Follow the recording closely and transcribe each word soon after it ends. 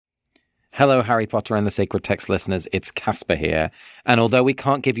Hello, Harry Potter and the Sacred Text listeners. It's Casper here. And although we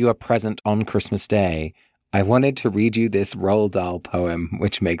can't give you a present on Christmas Day, I wanted to read you this Roald Dahl poem,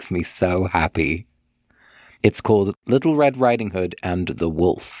 which makes me so happy. It's called Little Red Riding Hood and the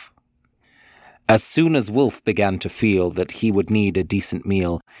Wolf. As soon as Wolf began to feel that he would need a decent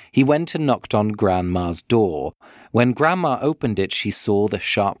meal, he went and knocked on Grandma's door. When Grandma opened it, she saw the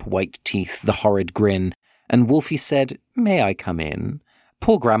sharp white teeth, the horrid grin, and Wolfie said, "May I come in?"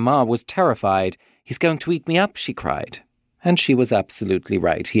 Poor Grandma was terrified. "He's going to eat me up," she cried. And she was absolutely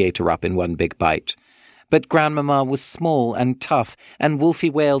right. He ate her up in one big bite. But Grandmama was small and tough, and Wolfie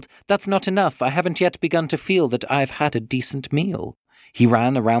wailed, "That's not enough. I haven't yet begun to feel that I've had a decent meal." He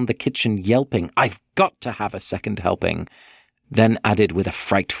ran around the kitchen yelping, "I've got to have a second helping." Then added with a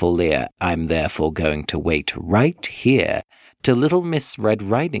frightful leer, "I'm therefore going to wait right here till little Miss Red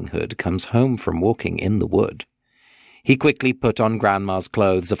Riding Hood comes home from walking in the wood." He quickly put on Grandma's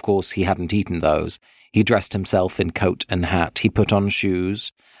clothes. Of course, he hadn't eaten those. He dressed himself in coat and hat. He put on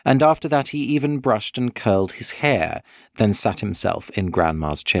shoes. And after that he even brushed and curled his hair, then sat himself in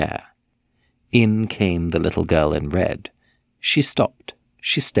Grandma's chair. In came the little girl in red. She stopped.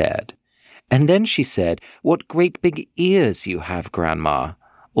 She stared. And then she said, "What great big ears you have, Grandma."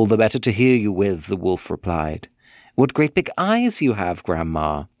 "All the better to hear you with," the wolf replied. "What great big eyes you have,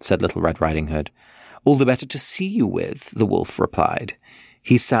 Grandma," said Little Red Riding Hood. "All the better to see you with," the wolf replied.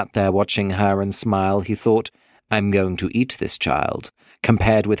 He sat there watching her and smiled. He thought, "I'm going to eat this child.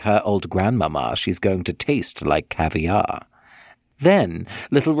 Compared with her old grandmama, she's going to taste like caviar." Then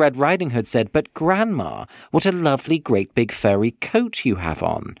Little Red Riding Hood said, "But Grandma, what a lovely great big furry coat you have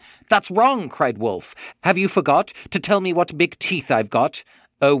on." "That's wrong," cried Wolf. "Have you forgot to tell me what big teeth I've got?"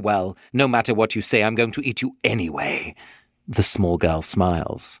 "Oh, well, no matter what you say, I'm going to eat you anyway." The small girl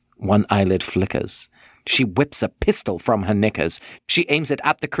smiles. One eyelid flickers. She whips a pistol from her knickers. She aims it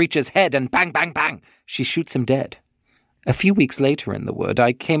at the creature's head and bang, bang, bang, she shoots him dead. A few weeks later in the wood,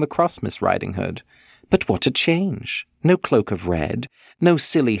 I came across Miss Riding Hood. But what a change! No cloak of red, no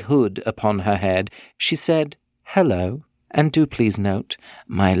silly hood upon her head. She said, "Hello, and do please note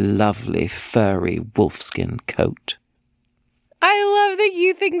my lovely furry wolfskin coat." I love that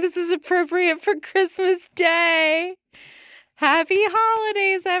you think this is appropriate for Christmas Day. Happy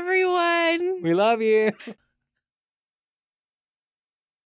holidays, everyone. We love you.